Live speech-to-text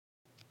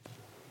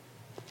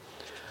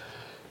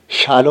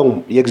ሻሎም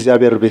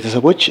የእግዚአብሔር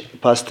ቤተሰቦች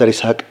ፓስተር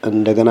ይስሐቅ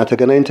እንደገና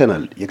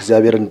ተገናኝተናል።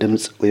 የእግዚአብሔርን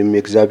ድምጽ ወይም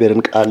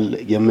የእግዚአብሔርን ቃል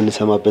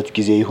የምንሰማበት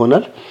ጊዜ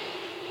ይሆናል።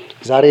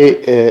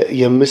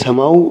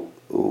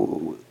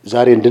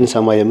 ዛሬ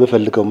እንድንሰማ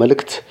የምፈልገው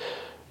መልእክት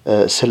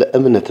ስለ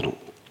እምነት ነው።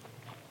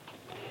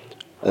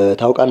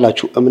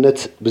 ታውቃላችሁ እምነት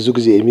ብዙ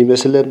ጊዜ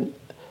የሚመስለን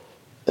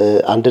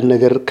አንድን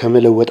ነገር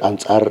ከመለወጥ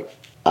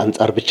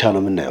አንፃር ብቻ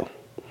ነው የምናየው።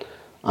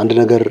 አንድ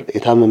ነገር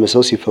የታመመ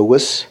ሰው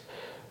ሲፈወስ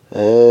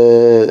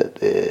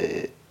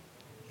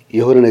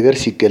የሆነ ነገር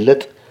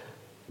ሲገለጥ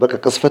በቃ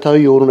ቅስፈታዊ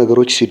የሆኑ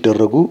ነገሮች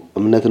ሲደረጉ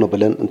እምነት ነው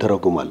ብለን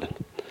እንተረጉማለን።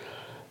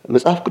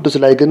 መጽሐፍ ቅዱስ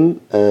ላይ ግን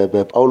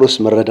በጳውሎስ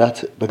መረዳት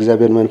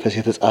በእግዚአብሔር መንፈስ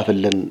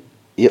የተጻፈልን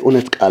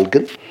የእውነት ቃል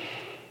ግን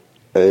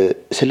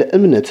ስለ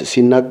እምነት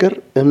ሲናገር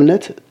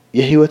እምነት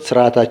የህይወት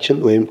ስርዓታችን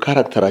ወይም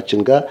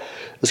ካራክተራችን ጋር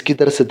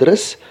እስኪደርስ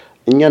ድረስ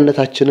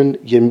እኛነታችንን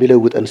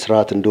የሚለውጠን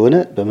ስርዓት እንደሆነ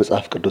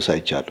በመጽሐፍ ቅዱስ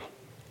አይቻለሁ።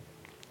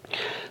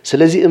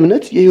 ስለዚህ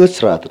እምነት የህይወት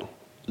ስርዓት ነው።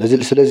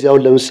 ስለዚህ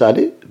አሁን ለምሳሌ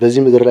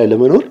በዚህ ምድር ላይ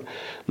ለመኖር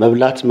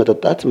መብላት፣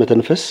 መጠጣት፣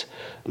 መተንፈስ፣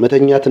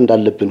 መተኛት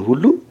እንዳለብን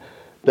ሁሉ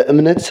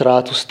በእምነት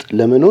ስርዓት ውስጥ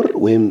ለመኖር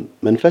ወይም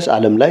መንፈስ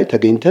ዓለም ላይ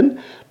ተገኝተን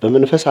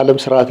በመንፈስ ዓለም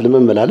ስርዓት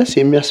ለመመላለስ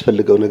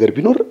የሚያስፈልገው ነገር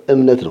ቢኖር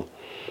እምነት ነው።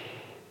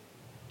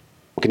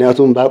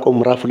 ምክንያቱም በያዕቆብ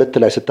ምዕራፍ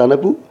 2 ላይ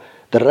ስታነቡ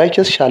the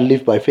righteous shall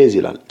live by faith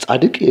ይላል።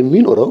 ጻድቅ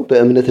የሚኖረው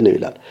በእምነት ነው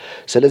ይላል።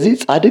 ስለዚህ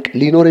ጻድቅ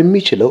ሊኖር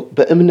የሚችለው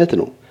በእምነት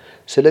ነው።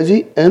 ስለዚህ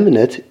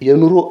እምነት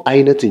የኑሮ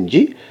አይነት እንጂ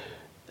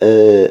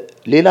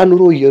ሌላ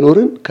ኑሮ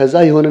እየኖርን ከዛ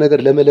የሆነ ነገር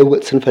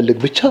ለመለወጥ ስንፈልግ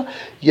ብቻ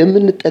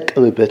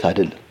የምንጠቀምበት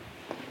አይደለም።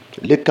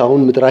 ልክ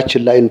አሁን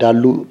ምድራችን ላይ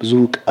እንዳሉ ብዙ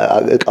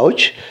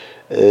እቃዎች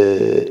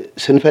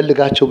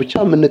ስንፈልጋቸው ብቻ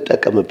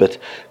የምንጠቀምበት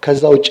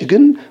ከዛ ውጪ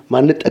ግን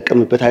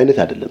ማንጠቀምበት አይነት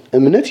አይደለም።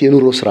 እምነት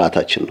የኑሮ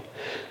ስርዓታችን ነው።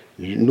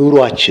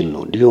 ኑሯችን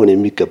ነው ሊሆን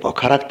የሚገባው፣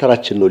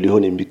 ካራክተራችን ነው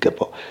ሊሆን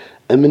የሚገባው።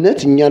 እምነት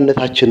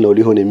እኛነታችን ነው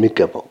ሊሆን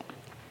የሚገባው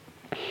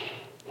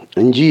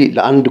እንጂ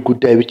ለአንድ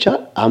ጉዳይ ብቻ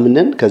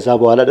አምነን ከዛ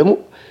በኋላ ደግሞ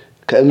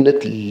ከእምነት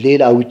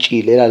ሌላ ውጪ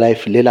ሌላ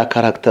ላይፍ ሌላ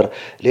ካራክተር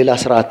ሌላ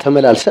ስራ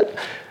ተመላልሰን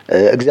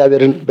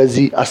እግዚአብሔርን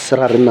በዚህ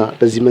አሰራርና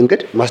በዚህ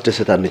መንገድ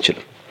ማስደሰት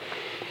አንችልም።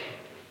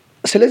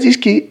 ስለዚህ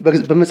እስኪ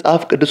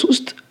በመጽሐፍ ቅዱስ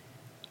ውስጥ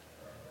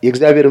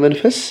የእግዚአብሔር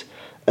መንፈስ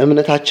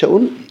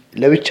እምነታቸውን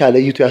ለብቻ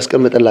ለይቶ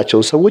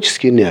ያስቀመጠላቸውን ሰዎች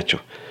እስኪ እንያቸው።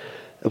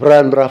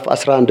 ዕብራውያን ምዕራፍ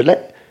 11 ላይ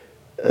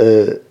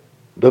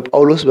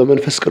በጳውሎስ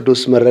በመንፈስ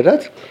ቅዱስ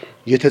መረዳት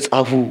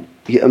የተጻፉ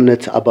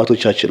የእምነት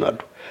አባቶቻችን አሉ።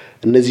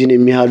 እነዚህን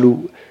የሚያሉ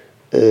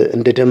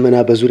እንደ ደመና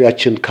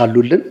በዙሪያችን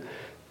ካሉልን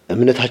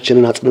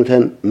እምነታችንን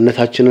አጽንተን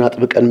እምነታችንን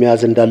አጥብቀን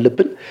መያዝ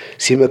እንዳለብን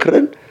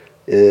ሲመክረን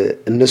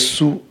እነሱ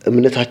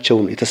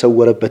እምነታቸውን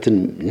የተሰወረበትን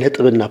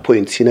ነጥብና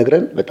ፖይንት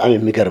ሲነግረን በጣም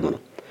የሚገርም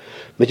ነው።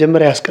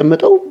 መጀመሪያ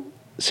ያስቀመጠው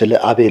ስለ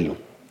አቤል ነው።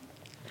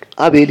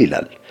 አቤል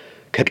ይላል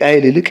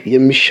ከቃየል ይልቅ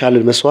የሚሻል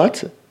መስዋዕት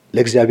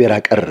ለእግዚአብሔር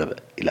አቀረበ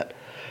ይላል።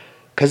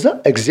 ከዛ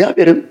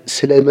እግዚአብሔርም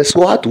ስለ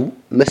መስዋዕቱ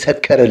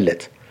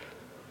መሰከረለት።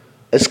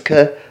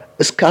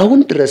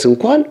 እስካሁን ድረስ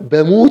እንኳን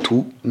በሞቱ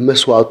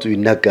መስዋዕቱ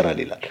ይናገራል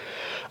ይላል።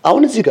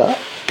 አሁን እዚህ ጋር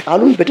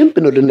ቃሉን በደንብ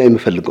ነው ልናይ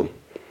የምፈልገው።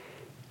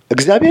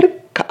 እግዚአብሔር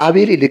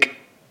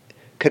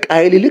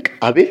ከቃየል ይልቅ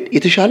አቤል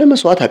የተሻለ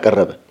መስዋዕት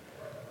አቀረበ።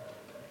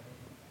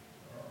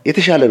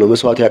 የተሻለ ነው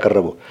መስዋዕቱ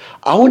ያቀረበው።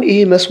 አሁን ይሄ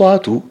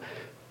መስዋዕቱ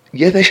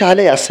የተሻለ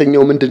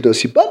ያሰኘው ምንድነው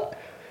ሲባል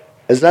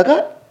እዛ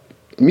ጋር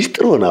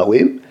ሚስጥር ሆና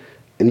ወይም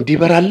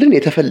እንዲበራልን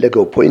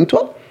የተፈለገው ፖይንቷ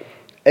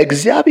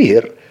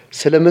እግዚአብሔር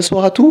ስለ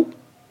መስዋዕቱ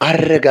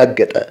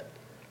አረጋገጠ፣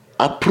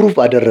 አፕሩቭ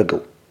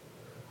አደረገው።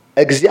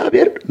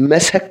 እግዚአብሔር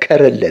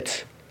መሰከረለት።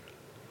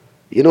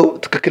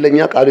 ትክክለኛ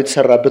ቃሉ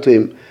የተሰራበት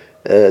ወይም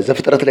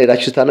ዘፍጥረት ላይ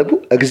ሄዳችሁ ታነቡ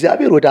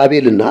እግዚአብሔር ወደ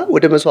አቤልና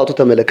ወደ መስዋዕቱ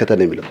ተመለከተ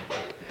ነው የሚለው።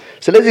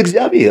 ስለዚህ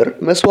እግዚአብሔር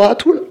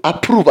መስዋዕቱን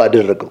አፕሩቭ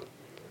አደረገው።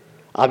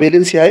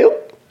 አቤልን ሲያየው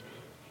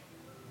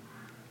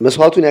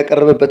መስዋዕቱን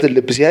ያቀረበበትን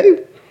ልብ ሲያየው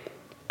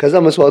ከዛ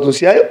መስዋዕቱን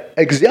ሲያየው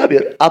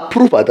እግዚአብሔር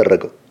አፕሩቭ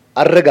አደረገው፣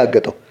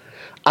 አረጋገጠው፣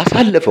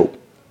 አሳለፈው።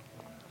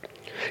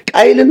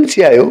 ቃየልን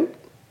ሲያየው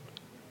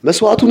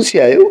መስዋዕቱን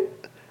ሲያየው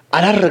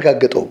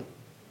አላረጋገጠውም።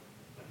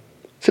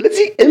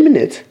 ስለዚህ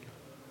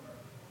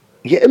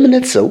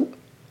የእምነት ሰው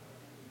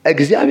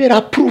እግዚአብሔር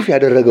አፕሩቭ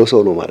ያደረገው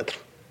ሰው ነው ማለት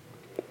ነው።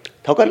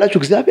 ታውቃላችሁ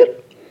እግዚአብሔር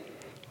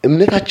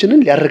እምነታችንን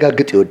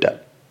ሊያረጋግጥ ይወዳል።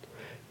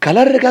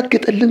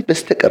 ካላረጋገጠልን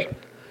በስተቀር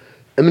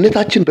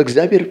እምነታችን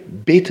በእግዚአብሔር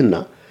ቤትና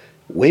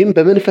ወይም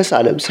በመንፈስ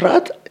ዓለም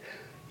ስርዓት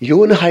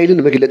የሆነ ኃይልን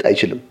መግለጥ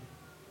አይችልም።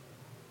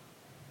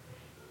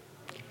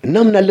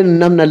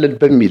 እናምናለን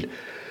በሚል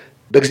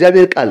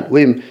በእግዚአብሔር ቃል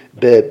ወይም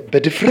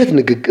በድፍረት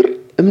ንግግር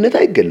እምነት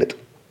አይገለጥም።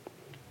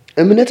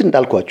 እምነት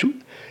እንዳልኳችሁ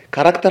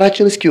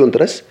ካራክተራችን እስኪሆን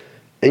ድረስ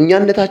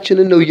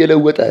እኛነታችንን ነው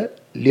እየለወጠ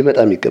ሊመጣ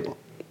የሚገባው።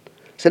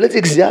 ስለዚህ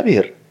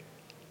እግዚአብሔር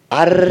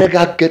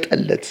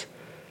አረጋገጠለት፣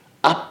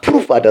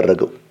 አፕሩቭ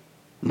አደረገው፣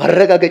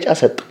 ማረጋገጫ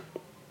ሰጠው።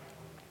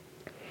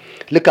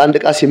 ልክ አንድ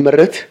ዕቃ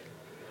ሲመረት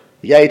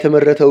ያ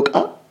የተመረተው ዕቃ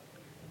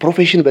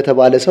ፕሮፌሽን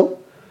በተባለ ሰው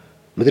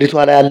ምድሪቷ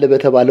ላይ ያለ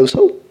በተባለው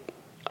ሰው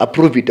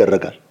አፕሩቭ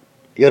ይደረጋል፣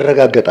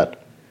 ይረጋገጣል፣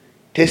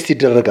 ቴስት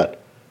ይደረጋል።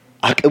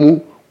 አቅሙ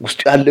ውስጥ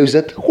ያለው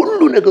ይዘት ሁሉ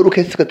ነገሩ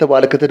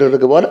ከተባለ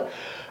ከተደረገ በኋላ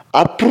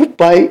አፕሩቭ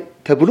ባይ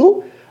ተብሎ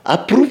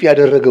አፕሩቭ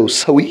ያደረገው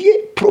ሰውዬ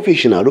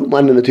ፕሮፌሽናሉ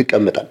ማንነቱ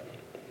ይቀመጣል።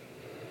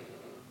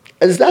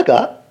 እዛ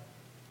ጋር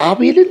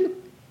አቤልን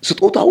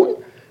ስጦታውን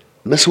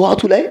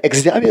መስዋዕቱ ላይ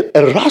እግዚአብሔር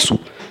ራሱ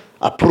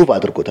አፕሩቭ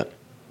አድርጎታል፣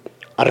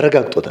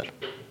 አረጋግጦታል።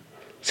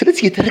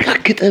 ስለዚህ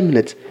የተረጋገጠ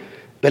እምነት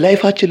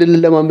በላይፋችን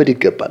ልንለማመድ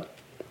ይገባል።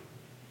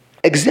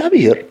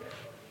 እግዚአብሔር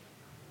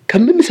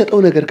ከምንሰጠው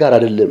ነገር ጋር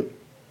አይደለም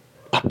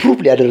አፕሩቭ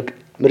ሊያደርግ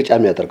ምርጫ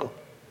የሚያደርገው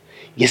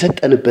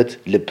የሰጠንበት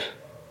ልብ።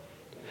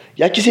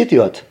 ያቺ ሴት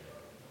ይዋት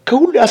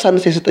ከሁሉ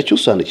ያሳነሰ የሰጠችው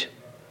እሷ ነች።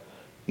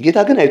 ጌታ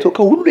ግን አይቶ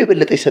ከሁሉ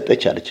የበለጠ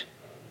ሰጠች አለች።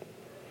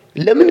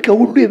 ለምን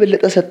ከሁሉ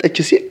የበለጠ ሰጠች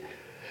ሲል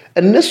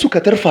እነሱ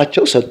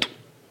ከተርፋቸው ሰጡ፣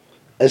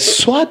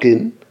 እሷ ግን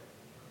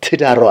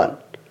ትዳሯን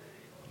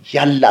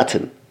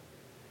ያላትን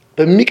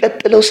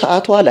በሚቀጥለው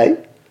ሰዓቷ ላይ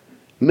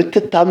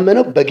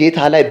የምትታመነው በጌታ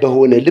ላይ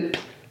በሆነ ልብ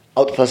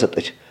አውጥታ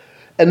ሰጠች።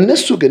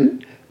 እነሱ ግን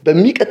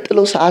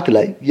በሚቀጥለው ሰዓት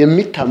ላይ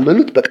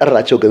የሚታመኑት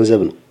በቀራቸው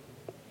ገንዘብ ነው።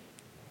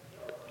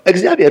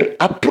 እግዚአብሔር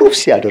አፕሩቭ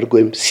ሲያደርግ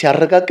ወይም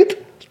ሲያረጋግጥ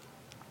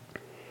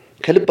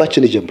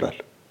ከልባችን ይጀምራል።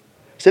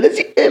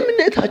 ስለዚህ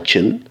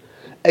እምነታችን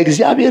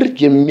እግዚአብሔር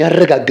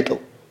የሚያረጋግጠው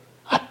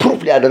አፕሩቭ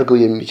ሊያደርገው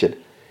የሚችል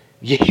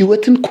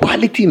የህይወትን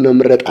ኳሊቲ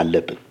መምረጥ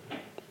አለብን።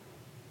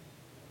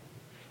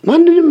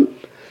 ማንንም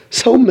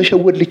ሰው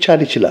መሸወድ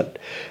ሊቻል ይችላል።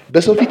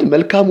 በሰው ፊት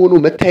መልካም ሆኖ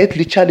መታየት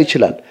ሊቻል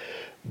ይችላል።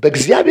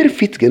 በእግዚአብሔር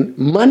ፊት ግን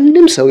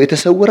ማንንም ሰው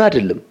የተሰወረ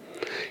አይደለም።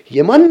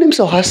 የማንንም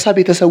ሰው ሐሳብ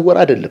የተሰወረ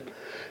አይደለም።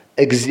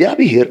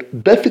 እግዚአብሔር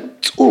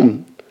በፍጹም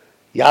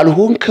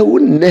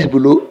ያልሆንከውን ነህ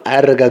ብሎ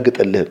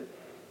አያረጋግጥልህም።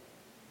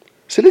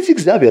 ስለዚህ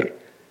እግዚአብሔር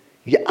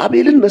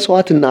የአቤልን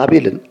መስዋዕትና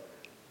አቤልን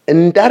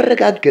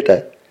እንዳረጋገጠ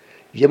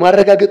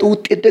የማረጋገጡ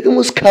ውጤት ደግሞ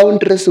እስካሁን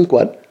ድረስ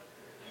እንኳን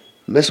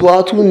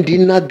መስዋዕቱ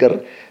እንዲናገር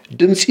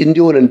ድምጽ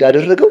እንዲሆን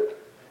እንዳደረገው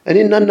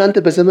እኔና እናንተ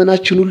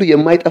በዘመናችን ሁሉ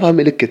የማይጠፋ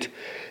ምልክት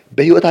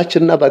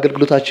በህይወታችንና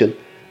በአገልግሎታችን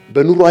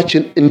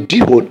በኑሯችን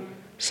እንዲሆን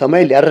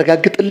ሰማይ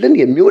ሊያረጋግጥልን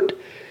የሚወድ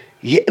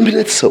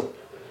የእምነት ሰው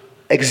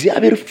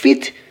እግዚአብሔር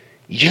ፊት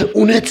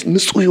የእውነት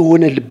ንጹህ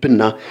የሆነ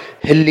ልብና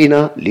ህሊና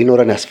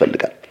ሊኖረን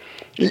ያስፈልጋል።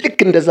 ልክ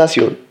እንደዛ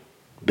ሲሆን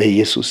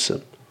በኢየሱስ ስም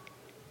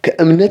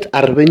ከእምነት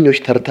አርበኞች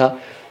ተርታ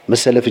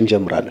መሰለፍ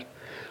እንጀምራለን።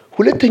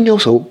 ሁለተኛው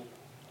ሰው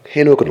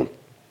ሄኖክ ነው።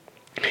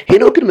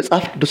 ሄኖክን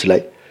መጽሐፍ ቅዱስ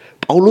ላይ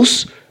ጳውሎስ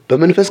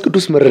በመንፈስ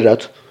ቅዱስ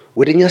መረዳት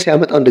ወደኛ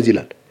ሲያመጣው እንደዚህ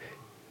ይላል።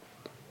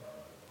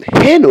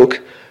 ሄኖክ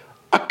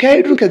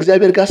አካሄዱን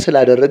ከእግዚአብሔር ጋር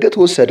ስላደረገ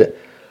ተወሰደ፣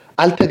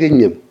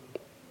 አልተገኘም።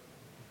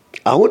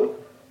 አሁን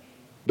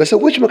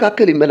በሰዎች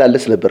መካከል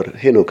ይመላለስ ነበር።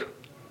 ሄኖክ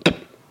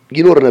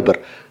ይኖር ነበር።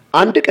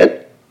 አንድ ቀን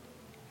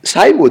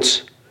ሳይሞት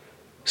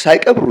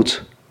ሳይቀብሩት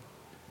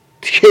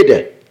ሄደ፣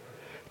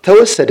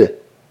 ተወሰደ።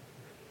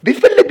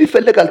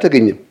 ቢፈለግ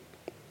አልተገኘም።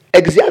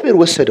 እግዚአብሔር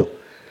ወሰደው።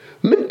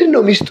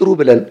 ምንድነው ሚስጥሩ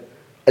ብለን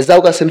እዛው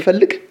ጋር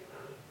ስንፈልግ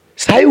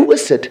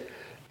ሳይወሰድ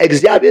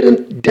እግዚአብሔርን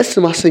ደስ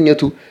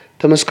ማሰኘቱ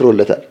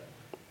ተመስክሮለታል።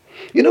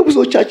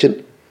 ብዙዎቻችን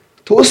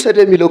ተወሰደ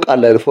የሚለው ቃል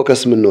ላይ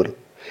ፎከስ የምንኖረው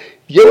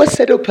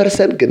የወሰደው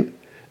ፐርሰን ግን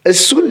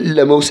እሱን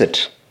ለመውሰድ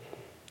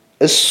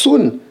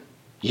እሱን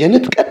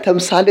የንጥቀት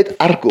ተምሳሌት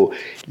አድርጎ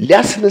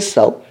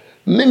ሊያስነሳው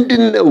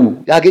ምንድነው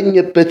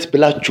ያገኘበት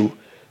ብላችሁ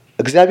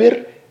እግዚአብሔር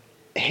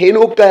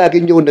ሄኖክ ጋር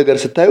ያገኘውን ነገር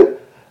ስታዩ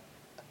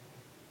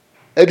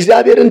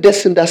እግዚአብሔርን ደስ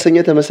እንዳሰኘ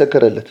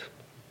ተመሰከረለት።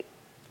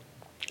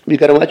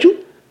 የሚገርማችሁ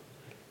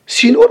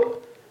ሲኖር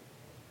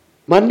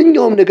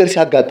ማንኛውም ነገር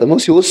ሲያጋጥመው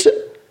ሲወስን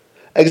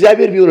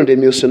እግዚአብሔር ቢሆን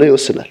እንደሚወስነው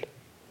ይወስናል።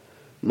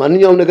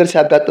 ማንኛውም ነገር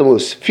ሲያጋጥመው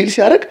ፊል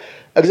ሲያደርግ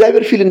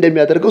እግዚአብሔር ፊል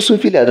እንደሚያደርገው እሱን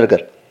ፊል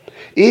ያደርጋል።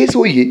 ይሄ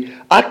ሰውዬ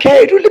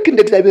አካሄዱ ልክ እንደ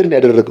እግዚአብሔር ነው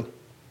ያደረገው።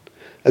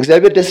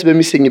 እግዚአብሔር ደስ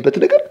በሚሰኝበት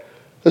ነገር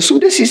እሱም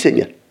ደስ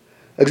ይሰኛል።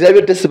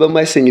 እግዚአብሔር ደስ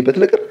በማይሰኝበት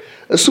ነገር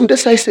እሱም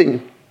ደስ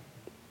አይሰኝም።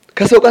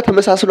 ከሰው ጋር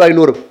ተመሳስሎ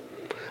አይኖርም።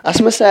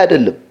 አስመሳይ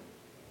አይደለም።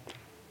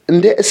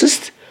 እንደ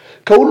እስስት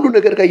ከሁሉ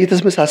ነገር ጋር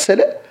እየተመሳሰለ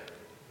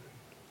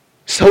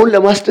ሰውን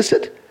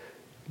ለማስደሰት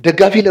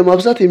ደጋፊ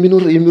ለማብዛት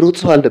የሚሮጥ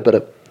ሰው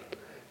አልነበረም።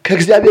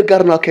 ከእግዚአብሔር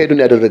ጋር ነው አካሄዱን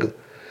ያደረገው።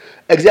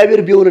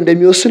 እግዚአብሔር ቢሆን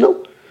እንደሚወስነው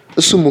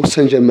እሱም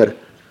መወሰን ጀመረ።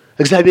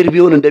 እግዚአብሔር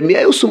ቢሆን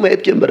እንደሚያየው እሱም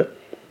ማየት ጀመረ።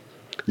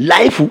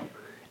 ላይፉ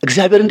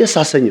እግዚአብሔርን ደስ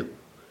አሰኘው።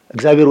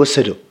 እግዚአብሔር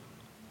ወሰደው።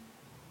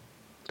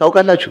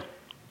 ታውቃላችሁ፣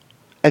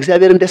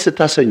 እግዚአብሔርን ደስ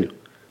ስታሰኙ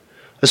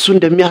እሱ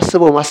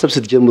እንደሚያስበው ማሰብ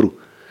ስትጀምሩ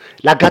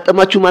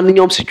ላጋጠማችሁ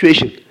ማንኛውም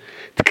ሲቹዌሽን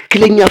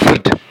ትክክለኛ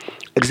ፍርድ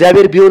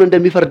እግዚአብሔር ቢሆን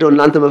እንደሚፈርደው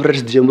እናንተ መፍረድ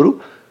ስትጀምሩ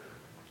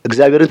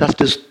እግዚአብሔርን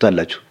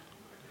ታስደስቱታላችሁ።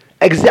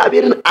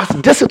 እግዚአብሔርን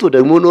አስደስቶ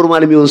ደግሞ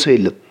ኖርማል የሚሆን ሰው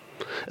የለም።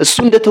 እሱ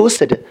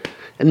እንደተወሰደ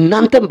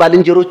እናንተም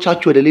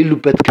ባልንጀሮቻችሁ ወደ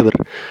ሌሉበት ክብር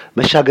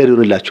መሻገር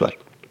ይሆንላችኋል።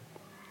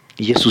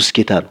 ኢየሱስ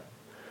ጌታ ነው።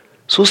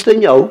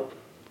 ሶስተኛው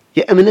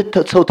የእምነት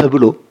ሰው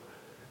ተብሎ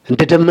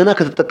እንደ ደመና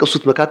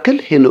ከተጠቀሱት መካከል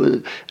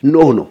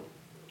ኖህ ነው።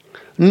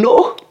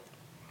 ኖህ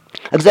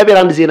እግዚአብሔር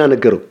አንድ ዜና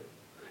ነገረው።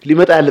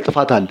 ሊመጣ ያለ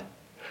ጥፋት አለ።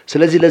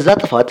 ስለዚህ ለዛ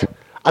ጥፋት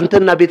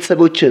አንተና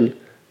ቤተሰቦችን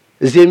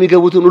እዚህ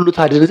የሚገቡትን ሁሉ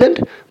ታድን ዘንድ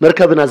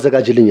መርከብን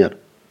አዘጋጅልኛል።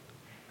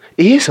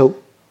 ይሄ ሰው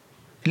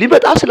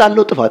ሊመጣ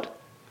ስላለው ጥፋት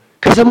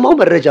ከሰማው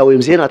መረጃ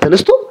ወይም ዜና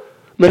ተነስቶ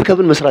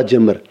መርከብን መስራት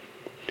ጀመረ።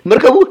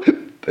 መርከቡ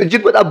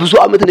እጅግ በጣም ብዙ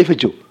ዓመት ነው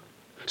የፈጀው።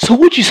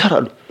 ሰዎች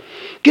ይሰራሉ።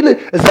 ግን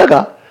እዛ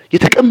ጋር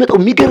የተቀመጠው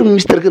የሚገርም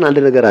ሚስጥር ግን አንድ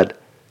ነገር አለ።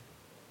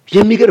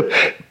 የሚገርም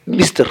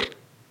ሚስጥር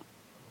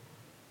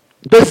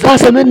በዛ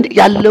ዘመን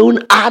ያለውን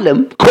ዓለም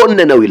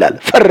ኮነነው ይላል፣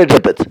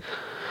 ፈረደበት።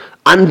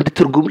 አንድ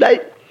ትርጉም ላይ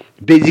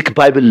ቤዚክ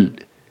ባይብል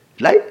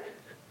ላይ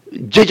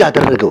ጀጅ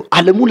አደረገው።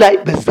 ዓለሙ ላይ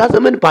በዛ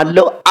ዘመን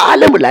ባለው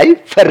ዓለም ላይ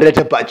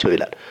ፈረደባቸው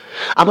ይላል።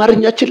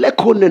 አማርኛችን ላይ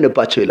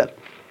ኮነነባቸው ይላል።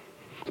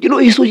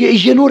 ይህ ሰው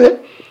እየኖረ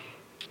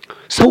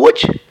ሰዎች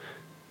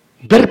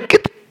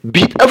በርግጥ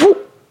ቢጠፉ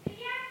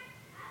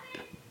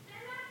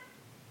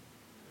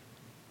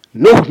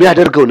ኖህ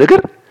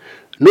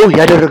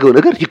ያደረገው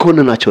ነገር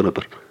ይኮንናቸው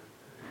ነበር፣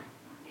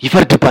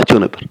 ይፈርድባቸው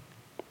ነበር፣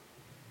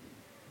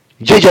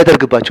 ጀጅ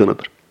ያደርግባቸው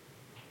ነበር፣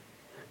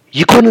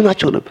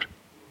 ይኮንናቸው ነበር።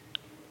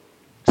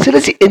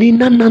 ስለዚህ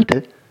እኔና እናንተ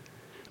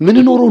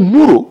ምንኖረው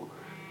ኑሮ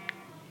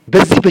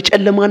በዚህ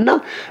በጨለማና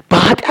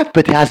በኃጢአት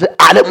በተያዘ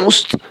ዓለም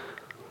ውስጥ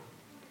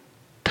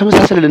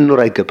ተመሳሳይ ልንኖር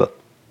አይገባም።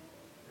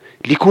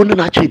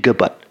 ሊኮንናቸው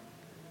ይገባል፣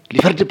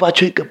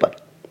 ሊፈርድባቸው ይገባል።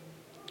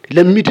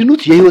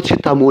 ለሚድኑት የሕይወት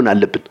ሽታ መሆን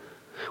አለብን።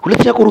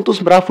 ሁለተኛ ቆሮንቶስ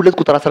ምዕራፍ 2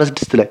 ቁጥር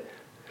 16 ላይ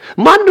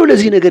ማን ነው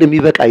ለዚህ ነገር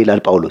የሚበቃ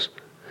ይላል ጳውሎስ።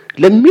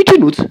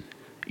 ለሚድኑት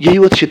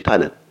የሕይወት ሽታ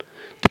ነን፣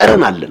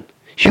 ጠረን አለን፣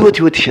 ሕይወት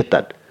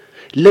ይሸታል።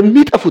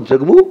 ለሚጠፉት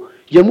ደግሞ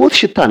የሞት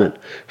ሽታ ነን፣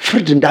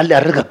 ፍርድ እንዳለ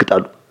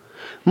ያረጋግጣሉ።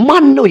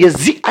 ማን ነው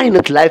የዚህ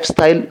አይነት ላይፍ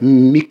ስታይል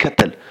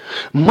የሚከተል?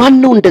 ማን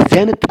ነው እንደዚህ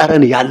አይነት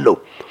ጠረን ያለው?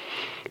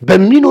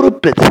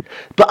 በሚኖርበት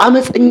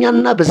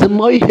በአመፀኛና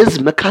በዘማዊ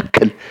ሕዝብ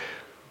መካከል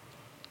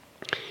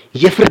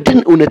የፍርድን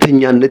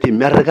እውነተኛነት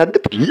የሚያረጋግጥ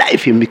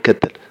ላይፍ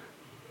የሚከተል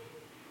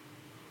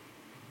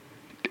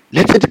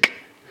ለጽድቅ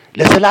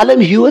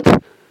ለዘላለም ሕይወት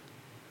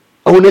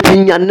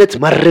እውነተኛነት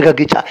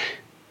ማረጋገጫ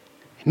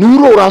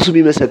ኑሮ ራሱ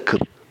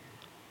ቢመሰክር።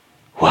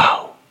 ዋው!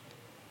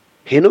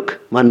 ሄኖክ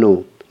ማን ነው?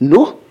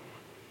 ኖህ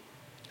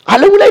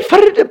ዓለሙ ላይ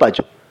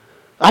ፈረደባቸው፣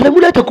 ዓለሙ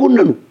ላይ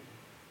ተኮነኑ።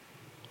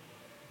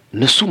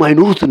 እነሱ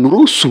ማይኖሩት ኑሮ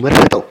እሱ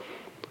መረጠው።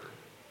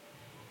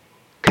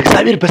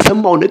 ከእግዚአብሔር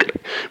በሰማው ነገር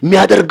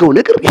የሚያደርገው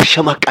ነገር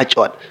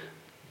ያሸማቃቸዋል።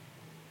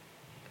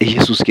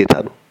 ኢየሱስ ጌታ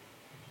ነው።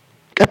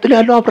 ቀጥሎ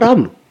ያለው አብርሃም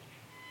ነው።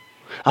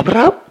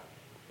 አብርሃም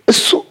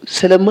እሱ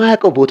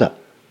ስለማያውቀው ቦታ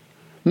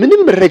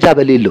ምንም መረጃ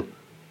በሌለው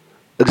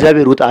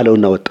እግዚአብሔር ውጣ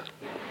አለውና ወጣ።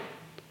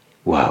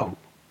 ዋው!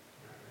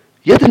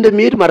 የት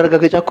እንደሚሄድ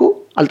ማረጋገጫ እኮ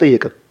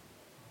አልጠየቀም።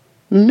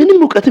 ምንም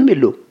ዕውቀትም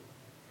የለውም።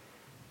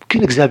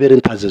 ግን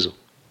እግዚአብሔርን ታዘዘው።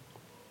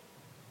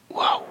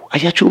 ዋው!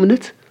 አያችሁ፣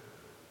 እምነት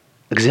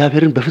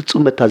እግዚአብሔርን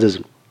በፍጹም መታዘዝ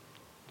ነው።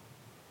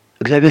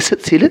 እግዚአብሔር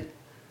ስጥ ሲል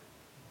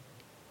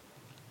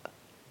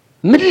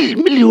ምን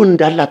ሊሆን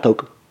እንዳለ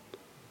አታውቅም።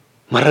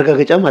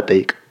 ማረጋገጫም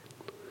አትጠይቅም።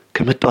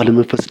 ከመጣው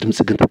ለመንፈስ ድምጽ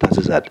ግን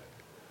ትታዘዛለህ።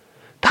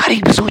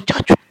 ታሪክ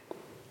ብዙዎቻችሁ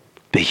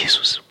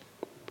በኢየሱስ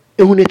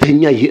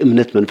እውነተኛ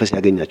የእምነት መንፈስ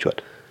ያገኛቸዋል።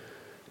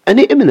 እኔ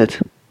እምነት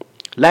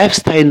ላይፍ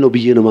ስታይል ነው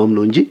ብዬ ነው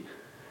ማምነው እንጂ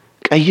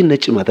ቀይን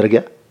ነጭ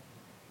ማድረጊያ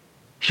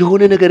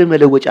የሆነ ነገር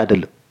መለወጫ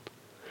አይደለም።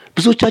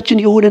 ብዙዎቻችን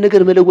የሆነ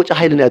ነገር መለወጫ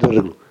ኃይልን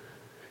ያደረግነው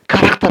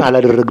ካራክተር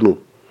አላደረግነው፣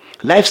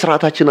 ላይፍ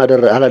ስርዓታችን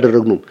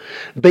አላደረግነው።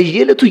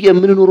 በየዕለቱ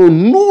የምንኖረው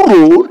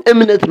ኑሮን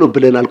እምነት ነው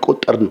ብለን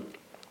አልቆጠርንም።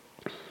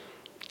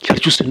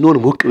 ቸርች ውስጥ ስንሆን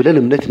ሞቅ ብለን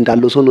እምነት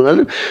እንዳለው ሰው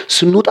እንሆናለን።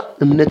 ስንወጣ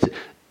እምነት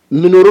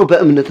ምንኖረው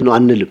በእምነት ነው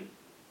አንልም።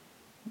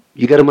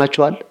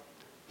 ይገርማቸዋል።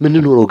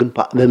 ምንኖረው ግን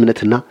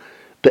በእምነትና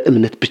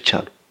በእምነት ብቻ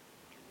ነው።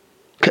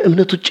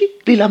 ከእምነት ውጪ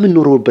ሌላ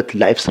ምንኖርበት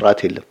ላይፍ ስርዓት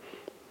የለም።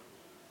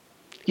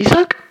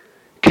 ይስሐቅ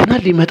ገና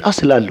ሊመጣ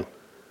ስላለው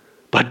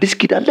በአዲስ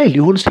ኪዳን ላይ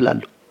ሊሆን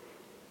ስላለው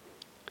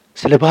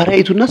ስለ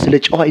ባሪያይቱና ስለ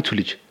ጨዋይቱ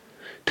ልጅ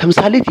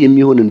ተምሳሌት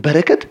የሚሆንን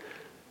በረከት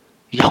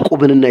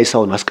ያዕቆብንና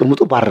ኢሳውን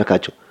አስቀምጦ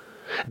ባረካቸው።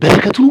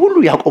 በረከቱን ሁሉ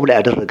ያዕቆብ ላይ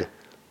ያደረገ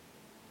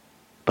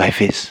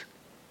ባይፌስ።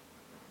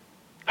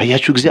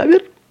 አያችሁ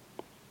እግዚአብሔር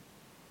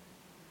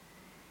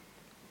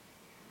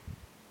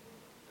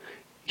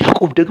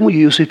ያዕቆብ ደግሞ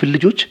የዮሴፍን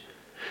ልጆች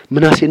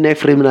ምናሴና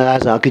ኤፍሬምን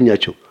ያዘ፣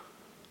 አገኛቸው።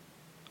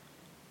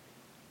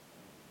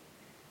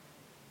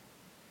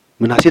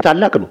 ምናሴ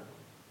ታላቅ ነው፣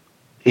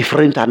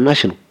 ኤፍሬም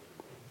ታናሽ ነው።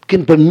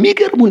 ግን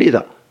በሚገርም ሁኔታ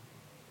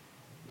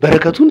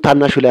በረከቱን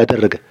ታናሹ ላይ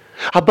ያደረገ።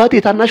 አባቴ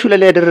ታናሹ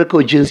ላይ ያደረገው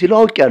እጅን ሲለው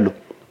አውቄያለሁ፣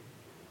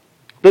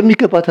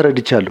 በሚገባ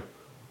ተረድቻለሁ።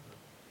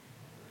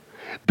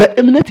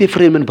 በእምነት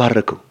ኤፍሬምን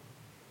ባረከው፣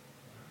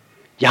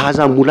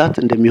 የአሕዛብ ሙላት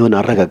እንደሚሆን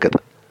አረጋገጠ።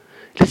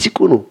 ለዚህ እኮ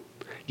ነው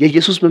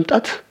የኢየሱስ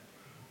መምጣት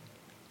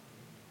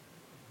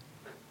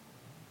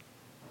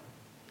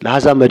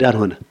ለአሕዛብ መዳን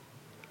ሆነ።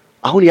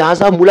 አሁን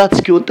የአሕዛብ ሙላት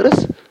እስኪሆን ድረስ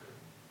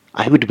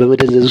አይሁድ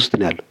በመደንዘዝ ውስጥ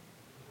ነው ያለው።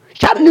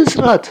 ያንን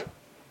ስርዓት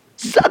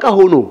እዛ ጋር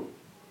ሆኖ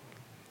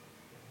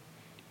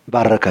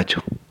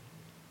ባረካቸው።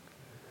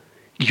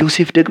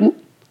 ዮሴፍ ደግሞ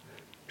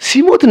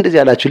ሲሞት እንደዚህ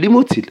አላቸው።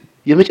 ሊሞት ሲል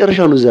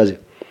የመጨረሻው ኑዛዜ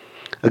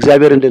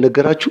እግዚአብሔር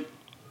እንደነገራችሁ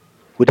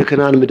ወደ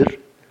ከነዓን ምድር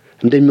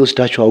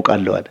እንደሚወስዳችሁ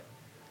አውቃለሁ አለ።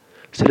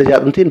 ስለዚህ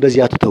አጥንቴን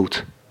በዚህ አትተውት፣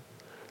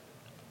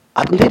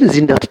 አጥንቴን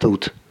እዚህ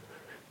እንዳትተውት፣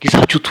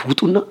 ይዛችሁ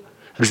ትውጡና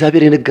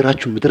እግዚአብሔር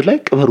የነገራችሁ ምድር ላይ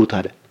ቅበሩት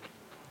አለ።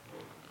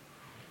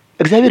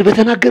 እግዚአብሔር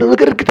በተናገረው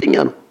ነገር እርግጠኛ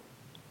ነው።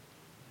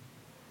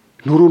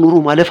 ኑሮ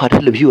ማለፍ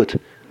አይደለም ህይወት።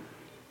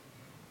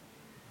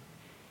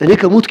 እኔ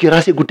ከሞትኩ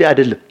የራሴ ጉዳይ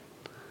አይደለም።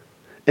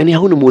 እኔ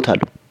አሁን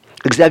እሞታለሁ።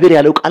 እግዚአብሔር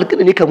ያለው ቃል ግን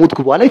እኔ ከሞትኩ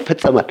በኋላ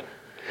ይፈጸማል።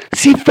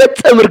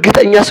 ሲፈጸም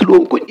እርግጠኛ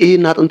ስለሆንኩኝ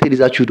ይሄን አጥንቴን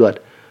ይዛችሁ ሂደዋል።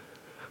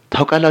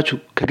 ታውቃላችሁ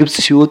ከግብጽ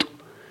ሲወጡ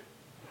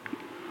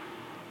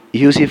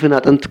የዮሴፍን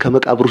አጥንት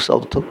ከመቃብር ውስጥ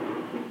አውጥተው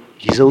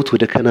ይዘውት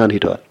ወደ ከነዓን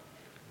ሄደዋል።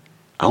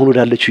 አሁን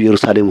ወዳለችው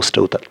ኢየሩሳሌም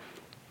ወስደውታል።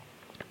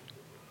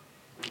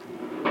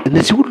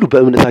 እነዚህ ሁሉ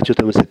በእምነታቸው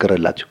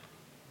ተመሰከረላቸው።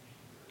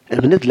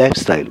 እምነት ላይፍ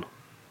ስታይል ነው።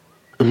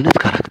 እምነት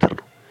ካራክተር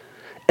ነው።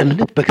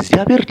 እምነት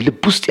በእግዚአብሔር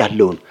ልብ ውስጥ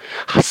ያለውን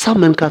ሐሳብ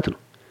መንካት ነው።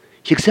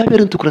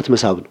 የእግዚአብሔርን ትኩረት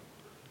መሳብ ነው።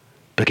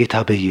 በጌታ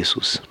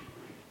በኢየሱስ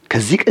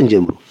ከዚህ ቀን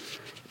ጀምሮ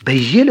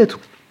በየዕለቱ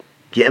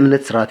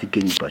የእምነት ስርዓት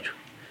ይገኝባችሁ።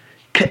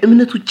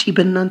 ከእምነት ውጪ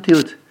በእናንተ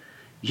ሕይወት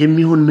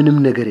የሚሆን ምንም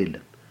ነገር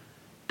የለም።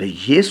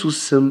 በኢየሱስ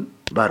ስም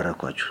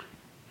ባረኳችሁ።